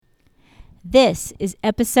This is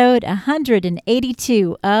episode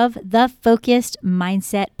 182 of the Focused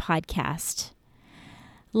Mindset Podcast.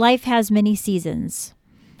 Life has many seasons,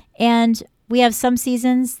 and we have some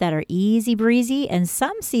seasons that are easy breezy and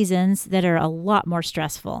some seasons that are a lot more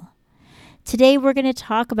stressful. Today, we're going to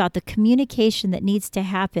talk about the communication that needs to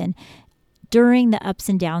happen during the ups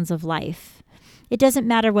and downs of life. It doesn't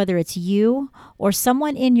matter whether it's you or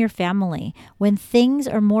someone in your family. When things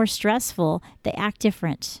are more stressful, they act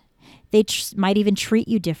different. They might even treat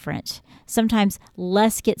you different. Sometimes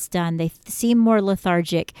less gets done. They seem more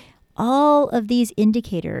lethargic. All of these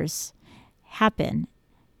indicators happen,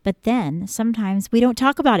 but then sometimes we don't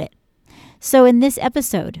talk about it. So in this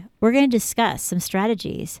episode, we're going to discuss some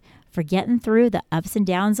strategies for getting through the ups and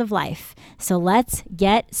downs of life. So let's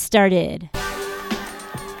get started.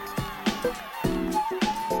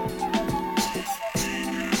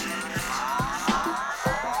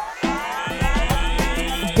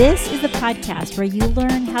 This is the podcast where you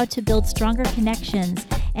learn how to build stronger connections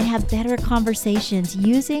and have better conversations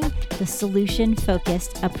using the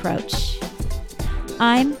solution-focused approach.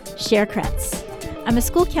 I'm Cher Kretz. I'm a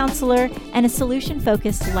school counselor and a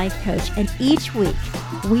solution-focused life coach, and each week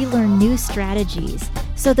we learn new strategies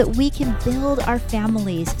so that we can build our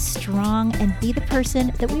families strong and be the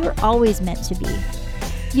person that we were always meant to be.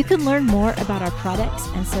 You can learn more about our products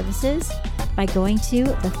and services by going to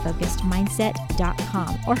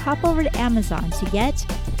thefocusedmindset.com or hop over to Amazon to get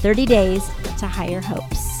 30 Days to Higher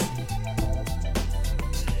Hopes.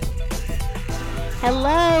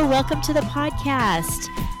 Hello, welcome to the podcast.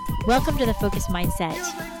 Welcome to the Focused Mindset.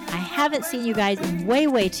 I haven't seen you guys in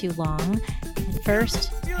way too long. And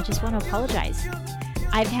first, I just want to apologize.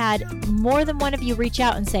 I've had more than one of you reach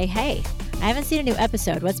out and say, hey, I haven't seen a new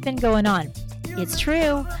episode. What's been going on? It's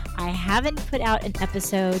true. I haven't put out an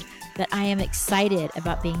episode, but I am excited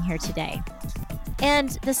about being here today.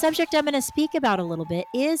 And the subject I'm going to speak about a little bit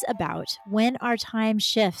is about when our time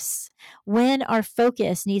shifts, when our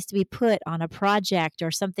focus needs to be put on a project or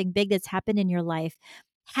something big that's happened in your life.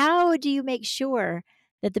 How do you make sure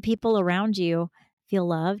that the people around you feel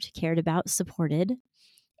loved, cared about, supported?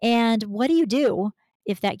 And what do you do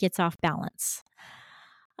if that gets off balance?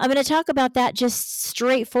 I'm going to talk about that just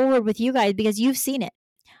straightforward with you guys because you've seen it.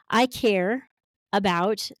 I care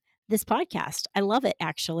about this podcast. I love it,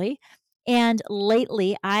 actually. And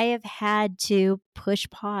lately, I have had to push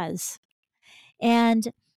pause.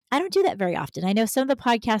 And I don't do that very often. I know some of the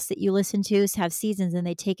podcasts that you listen to have seasons and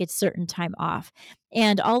they take a certain time off.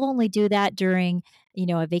 And I'll only do that during,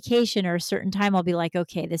 a vacation or a certain time. I'll be like,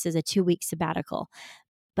 okay, this is a 2-week sabbatical.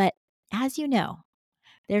 But as you know,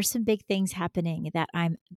 there's some big things happening that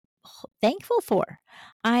I'm thankful for.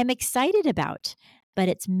 I'm excited about, but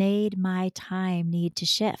it's made my time need to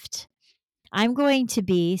shift. I'm going to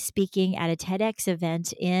be speaking at a TEDx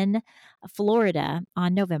event in Florida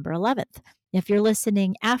on November 11th. If you're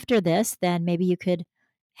listening after this, then maybe you could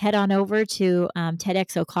head on over to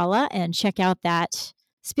TEDx Ocala and check out that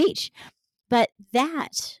speech. But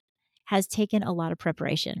that has taken a lot of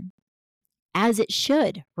preparation, as it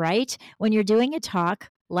should, right? When you're doing a talk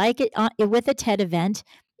like it with a TED event,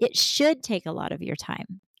 it should take a lot of your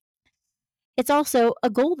time. It's also a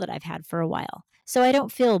goal that I've had for a while, so I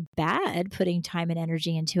don't feel bad putting time and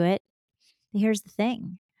energy into it. Here's the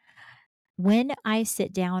thing. When I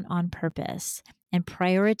sit down on purpose and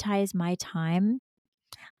prioritize my time,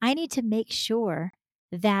 I need to make sure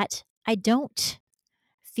that I don't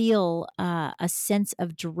feel a sense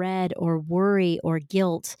of dread or worry or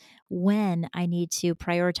guilt when I need to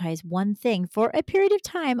prioritize one thing for a period of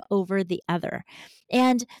time over the other.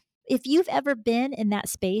 And if you've ever been in that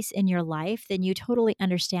space in your life, then you totally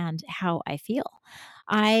understand how I feel.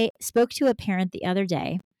 I spoke to a parent the other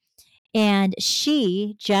day, and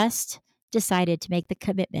she just decided to make the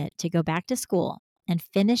commitment to go back to school and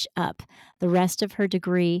finish up the rest of her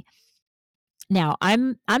degree. Now,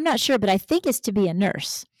 I'm not sure, but I think it's to be a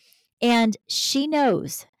nurse. And she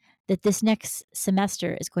knows that this next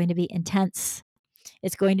semester is going to be intense.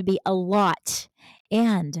 It's going to be a lot.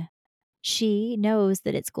 And she knows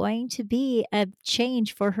that it's going to be a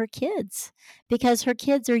change for her kids because her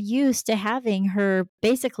kids are used to having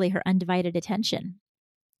basically her undivided attention.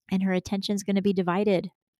 And her attention is going to be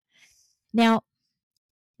divided. Now,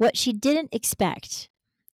 what she didn't expect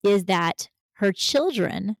is that her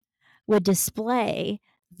children would display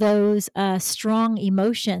those strong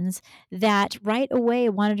emotions that right away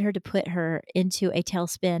wanted her to put her into a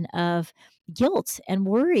tailspin of guilt and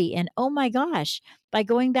worry. And oh my gosh, by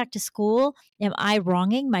going back to school, am I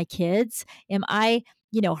wronging my kids? Am I,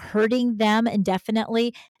 hurting them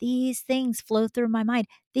indefinitely? These things flow through my mind.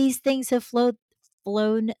 These things have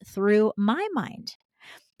flown through my mind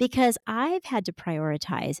because I've had to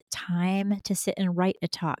prioritize time to sit and write a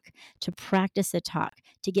talk, to practice a talk,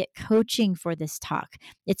 to get coaching for this talk.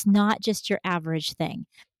 It's not just your average thing.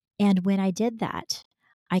 And when I did that,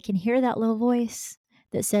 I can hear that little voice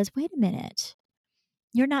that says, wait a minute,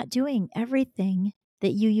 you're not doing everything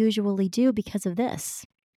that you usually do because of this.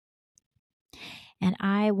 And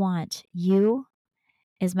I want you,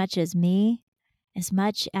 as much as me, as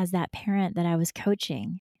much as that parent that I was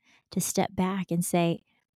coaching, to step back and say,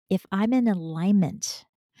 if I'm in alignment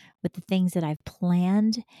with the things that I've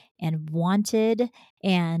planned and wanted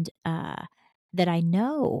and that I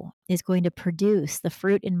know is going to produce the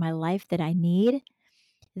fruit in my life that I need,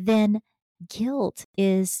 then guilt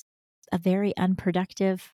is a very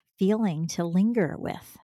unproductive feeling to linger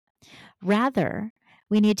with. Rather,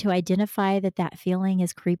 we need to identify that that feeling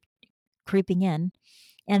is creeping in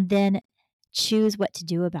and then choose what to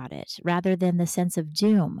do about it rather than the sense of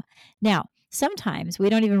doom. Now, sometimes we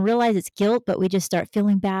don't even realize it's guilt, but we just start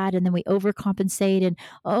feeling bad and then we overcompensate and,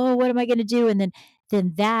 oh, what am I going to do? And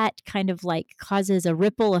then that kind of like causes a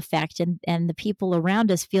ripple effect and the people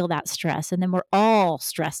around us feel that stress. And then we're all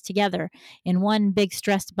stressed together in one big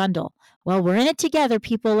stressed bundle. Well, we're in it together,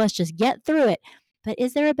 people. Let's just get through it. But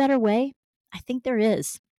is there a better way? I think there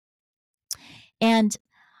is. And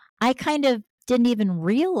I kind of didn't even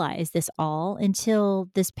realize this all until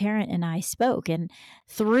this parent and I spoke. And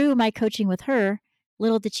through my coaching with her,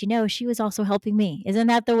 little did she know she was also helping me. Isn't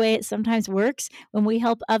that the way it sometimes works? When we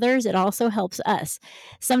help others, it also helps us.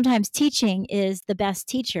 Sometimes teaching is the best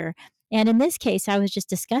teacher. And in this case, I was just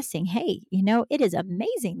discussing, hey, it is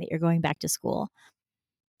amazing that you're going back to school.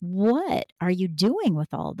 What are you doing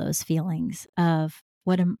with all those feelings of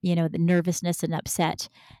the nervousness and upset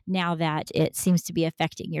now that it seems to be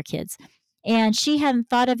affecting your kids? And she hadn't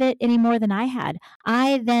thought of it any more than I had.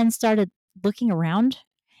 I then started looking around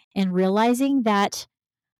and realizing that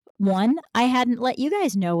one, I hadn't let you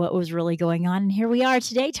guys know what was really going on. And here we are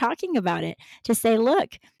today talking about it to say,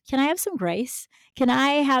 look, can I have some grace? Can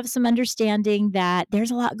I have some understanding that there's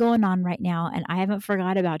a lot going on right now and I haven't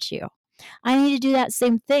forgot about you? I need to do that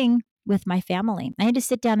same thing with my family. I need to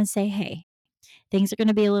sit down and say, hey, things are going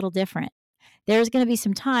to be a little different. There's going to be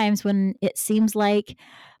some times when it seems like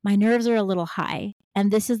my nerves are a little high,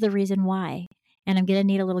 and this is the reason why. And I'm going to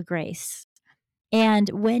need a little grace. And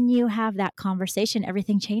when you have that conversation,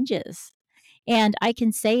 everything changes. And I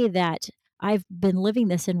can say that I've been living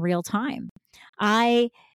this in real time. I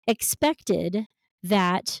expected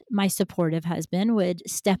that my supportive husband would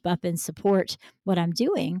step up and support what I'm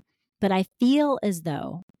doing, but I feel as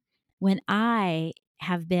though when I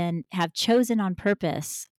have chosen on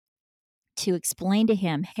purpose to explain to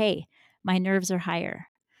him, hey, my nerves are higher.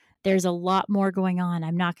 There's a lot more going on.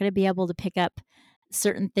 I'm not going to be able to pick up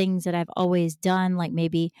certain things that I've always done. Like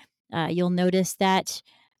maybe you'll notice that,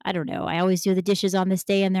 I don't know, I always do the dishes on this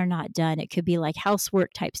day and they're not done. It could be like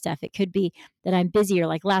housework type stuff. It could be that I'm busier.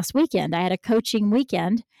 Like last weekend, I had a coaching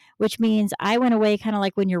weekend, which means I went away kind of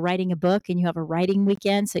like when you're writing a book and you have a writing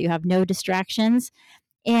weekend, so you have no distractions.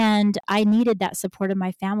 And I needed that support of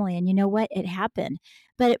my family. And you know what? It happened.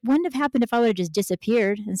 But it wouldn't have happened if I would have just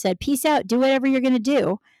disappeared and said, peace out, do whatever you're going to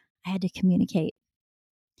do. I had to communicate.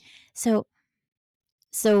 So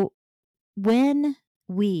when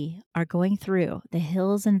we are going through the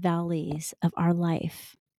hills and valleys of our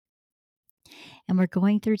life, and we're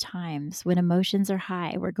going through times when emotions are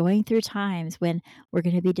high, we're going through times when we're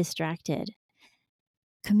going to be distracted,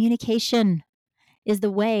 communication is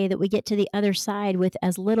the way that we get to the other side with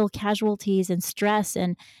as little casualties and stress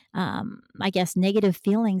and, I guess, negative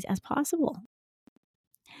feelings as possible.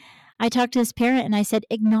 I talked to this parent and I said,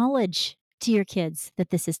 acknowledge to your kids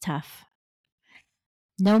that this is tough.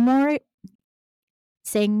 No more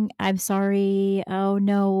saying, I'm sorry. Oh,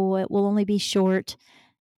 no, it will only be short,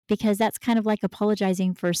 because that's kind of like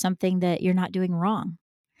apologizing for something that you're not doing wrong.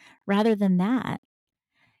 Rather than that,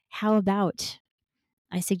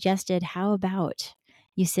 I suggested, how about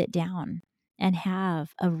you sit down and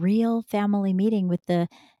have a real family meeting with the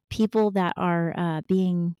people that are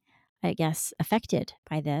being, I guess, affected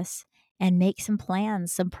by this, and make some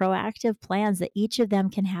plans, some proactive plans that each of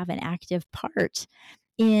them can have an active part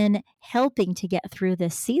in helping to get through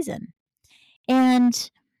this season.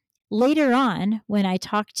 And later on, when I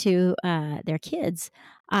talked to their kids,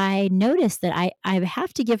 I noticed that I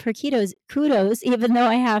have to give her kudos, even though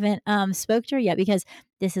I haven't spoke to her yet, because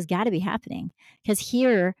this has got to be happening. Because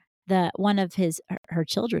here, one of her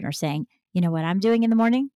children are saying, you know what I'm doing in the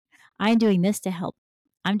morning? I'm doing this to help.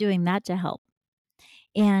 I'm doing that to help.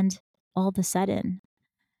 And all of a sudden,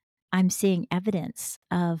 I'm seeing evidence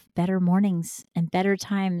of better mornings and better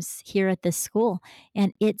times here at this school.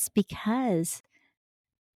 And it's because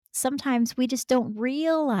sometimes we just don't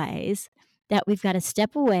realize that we've got to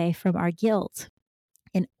step away from our guilt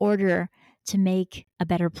in order to make a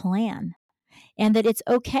better plan, and that it's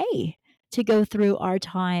okay to go through our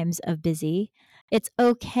times of busy. It's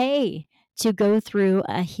okay to go through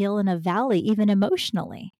a hill and a valley, even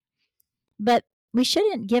emotionally. But we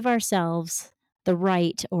shouldn't give ourselves the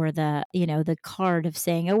right or the card of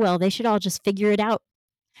saying, oh, well, they should all just figure it out.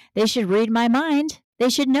 They should read my mind. They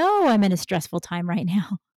should know I'm in a stressful time right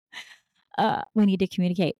now. We need to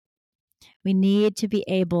communicate. We need to be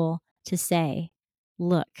able to say,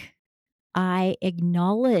 look, I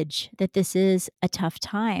acknowledge that this is a tough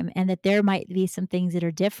time and that there might be some things that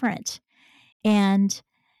are different. And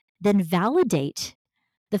then validate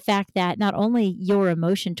the fact that not only your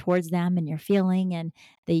emotion towards them and your feeling and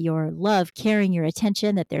your love carrying your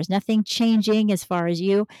attention, that there's nothing changing as far as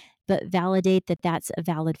you, but validate that that's a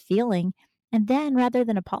valid feeling. And then rather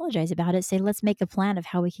than apologize about it, say, let's make a plan of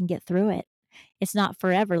how we can get through it. It's not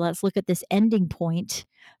forever. Let's look at this ending point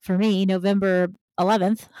for me, November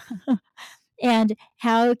 11th. And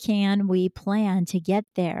how can we plan to get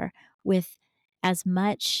there with as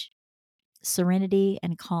much serenity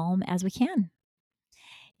and calm as we can?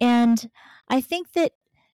 And I think that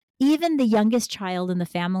even the youngest child in the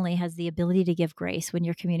family has the ability to give grace when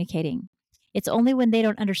you're communicating. It's only when they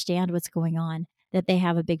don't understand what's going on that they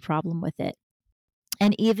have a big problem with it.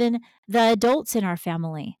 And even the adults in our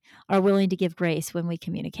family are willing to give grace when we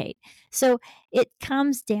communicate. So it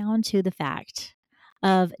comes down to the fact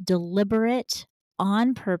of deliberate,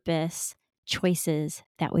 on purpose choices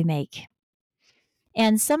that we make.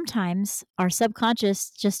 And sometimes our subconscious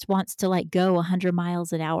just wants to like go 100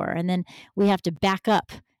 miles an hour. And then we have to back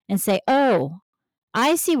up and say, oh,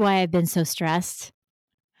 I see why I've been so stressed.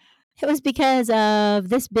 It was because of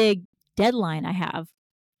this big deadline I have.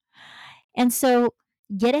 And so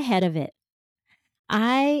get ahead of it.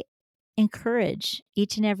 I encourage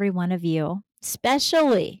each and every one of you,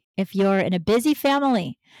 especially if you're in a busy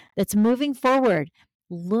family that's moving forward,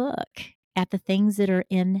 look at the things that are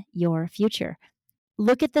in your future.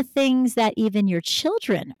 Look at the things that even your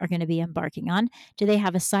children are going to be embarking on. Do they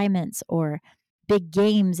have assignments or big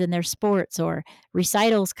games in their sports or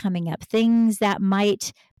recitals coming up? Things that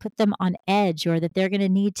might put them on edge or that they're going to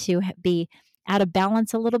need to be out of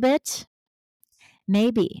balance a little bit?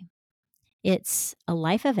 Maybe it's a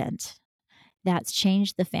life event that's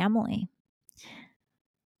changed the family.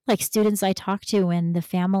 Like students I talk to when the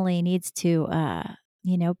family needs to,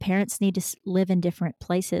 parents need to live in different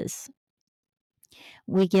places.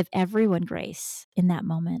 We give everyone grace in that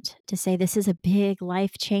moment to say, this is a big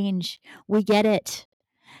life change. We get it.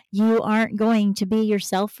 You aren't going to be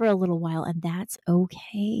yourself for a little while, and that's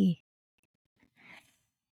okay.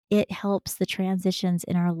 It helps the transitions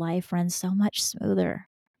in our life run so much smoother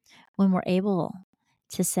when we're able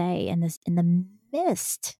to say in the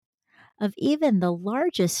midst of even the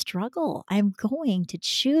largest struggle, I'm going to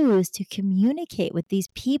choose to communicate with these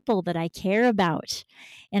people that I care about.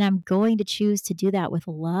 And I'm going to choose to do that with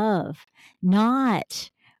love,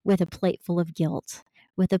 not with a plate full of guilt,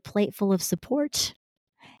 with a plate full of support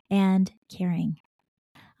and caring.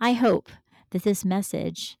 I hope that this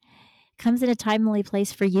message comes in a timely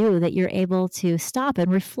place for you, that you're able to stop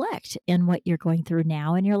and reflect in what you're going through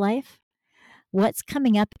now in your life, what's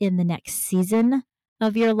coming up in the next season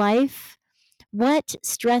of your life. What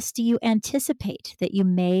stress do you anticipate that you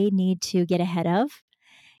may need to get ahead of?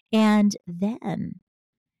 And then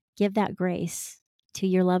give that grace to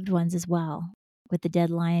your loved ones as well with the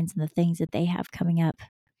deadlines and the things that they have coming up.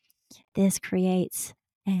 This creates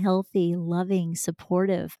a healthy, loving,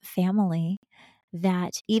 supportive family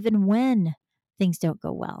that even when things don't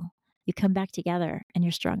go well, you come back together and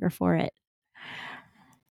you're stronger for it.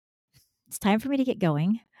 It's time for me to get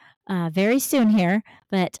going very soon here,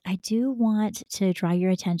 but I do want to draw your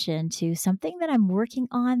attention to something that I'm working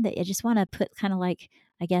on that I just want to put kind of like,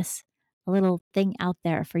 I guess, a little thing out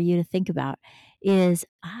there for you to think about is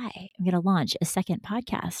I am going to launch a second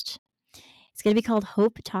podcast. It's going to be called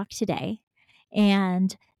Hope Talk Today.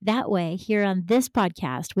 And that way, here on this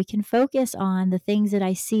podcast, we can focus on the things that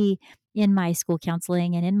I see in my school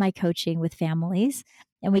counseling and in my coaching with families.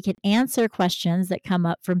 And we can answer questions that come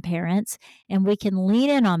up from parents, and we can lean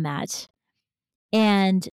in on that.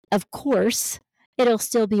 And of course, it'll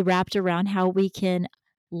still be wrapped around how we can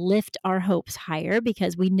lift our hopes higher,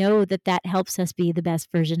 because we know that that helps us be the best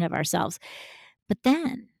version of ourselves. But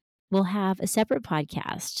then we'll have a separate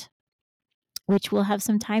podcast which will have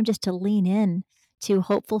some time just to lean in to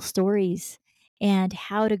hopeful stories and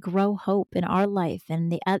how to grow hope in our life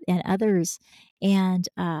and and others. And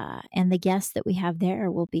the guests that we have there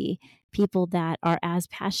will be people that are as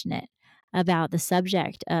passionate about the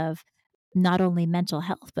subject of not only mental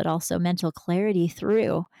health, but also mental clarity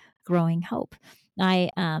through growing hope.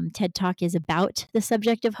 TED Talk is about the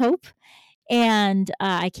subject of hope, and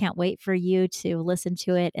I can't wait for you to listen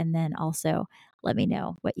to it and then also let me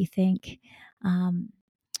know what you think. Um,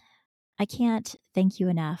 I can't thank you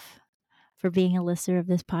enough for being a listener of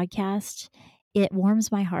this podcast. It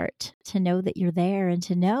warms my heart to know that you're there and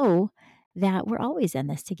to know that we're always in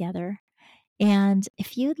this together. And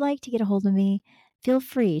if you'd like to get a hold of me, feel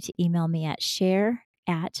free to email me at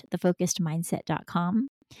share@thefocusedmindset.com.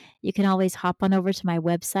 You can always hop on over to my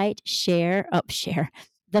website, share,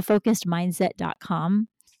 thefocusedmindset.com,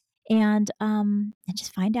 and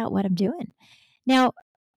just find out what I'm doing. Now,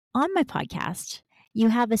 on my podcast, you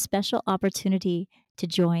have a special opportunity to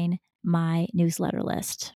join my newsletter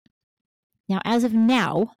list. Now, as of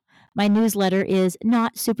now, my newsletter is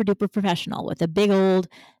not super duper professional with a big old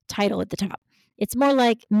title at the top. It's more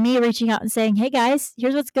like me reaching out and saying, "Hey guys,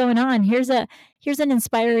 here's what's going on. Here's an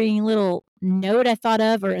inspiring little note I thought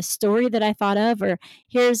of, or a story that I thought of, or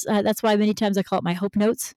that's why many times I call it my hope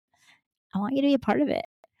notes. I want you to be a part of it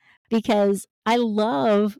because I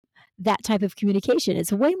love that type of communication.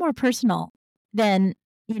 It's way more personal than,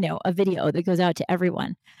 a video that goes out to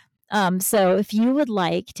everyone. So if you would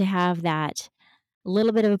like to have that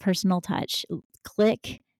little bit of a personal touch,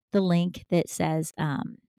 click the link that says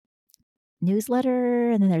newsletter,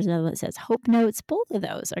 and then there's another one that says Hope Notes. Both of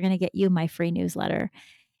those are going to get you my free newsletter.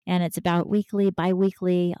 And it's about weekly,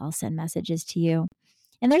 bi-weekly. I'll send messages to you.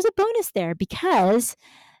 And there's a bonus there because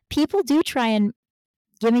people do try and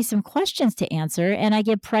give me some questions to answer, and I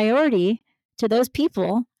give priority to those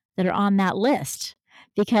people that are on that list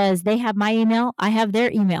because they have my email, I have their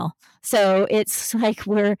email. So it's like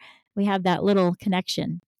we have that little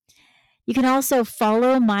connection. You can also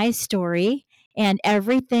follow my story and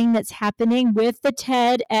everything that's happening with the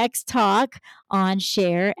TEDx talk on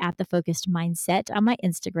Share at The Focused Mindset on my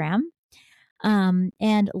Instagram.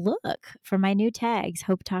 And look for my new tags,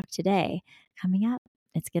 Hope Talk Today, coming up.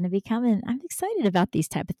 It's going to be coming. I'm excited about these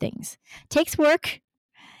type of things. Takes work.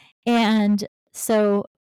 And so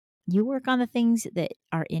you work on the things that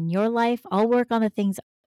are in your life. I'll work on the things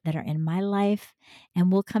that are in my life.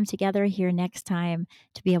 And we'll come together here next time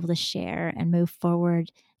to be able to share and move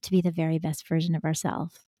forward to be the very best version of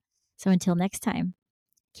ourselves. So until next time,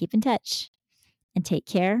 keep in touch and take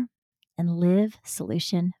care and live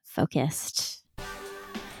solution focused.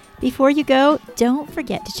 Before you go, don't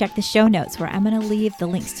forget to check the show notes where I'm going to leave the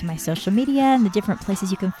links to my social media and the different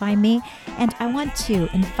places you can find me. And I want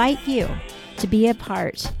to invite you to be a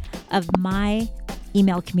part of my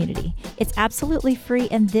email community. It's absolutely free.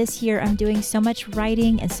 And this year I'm doing so much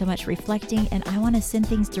writing and so much reflecting, and I want to send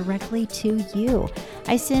things directly to you.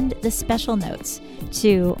 I send the special notes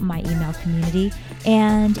to my email community,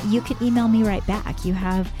 and you can email me right back. You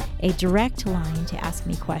have a direct line to ask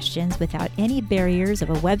me questions without any barriers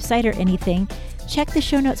of a website or anything. Check the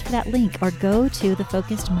show notes for that link or go to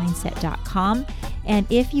thefocusedmindset.com. And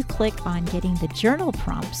if you click on getting the journal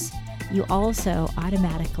prompts, you also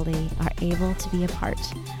automatically are able to be a part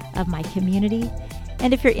of my community.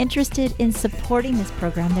 And if you're interested in supporting this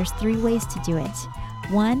program, there's 3 ways to do it.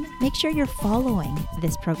 1, make sure you're following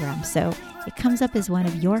this program so it comes up as one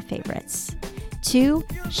of your favorites. 2,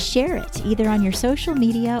 share it either on your social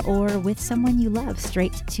media or with someone you love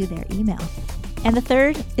straight to their email. And the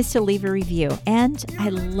 3rd is to leave a review, and I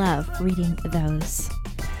love reading those.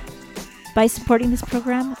 By supporting this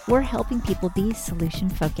program, we're helping people be solution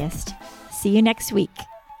focused. See you next week.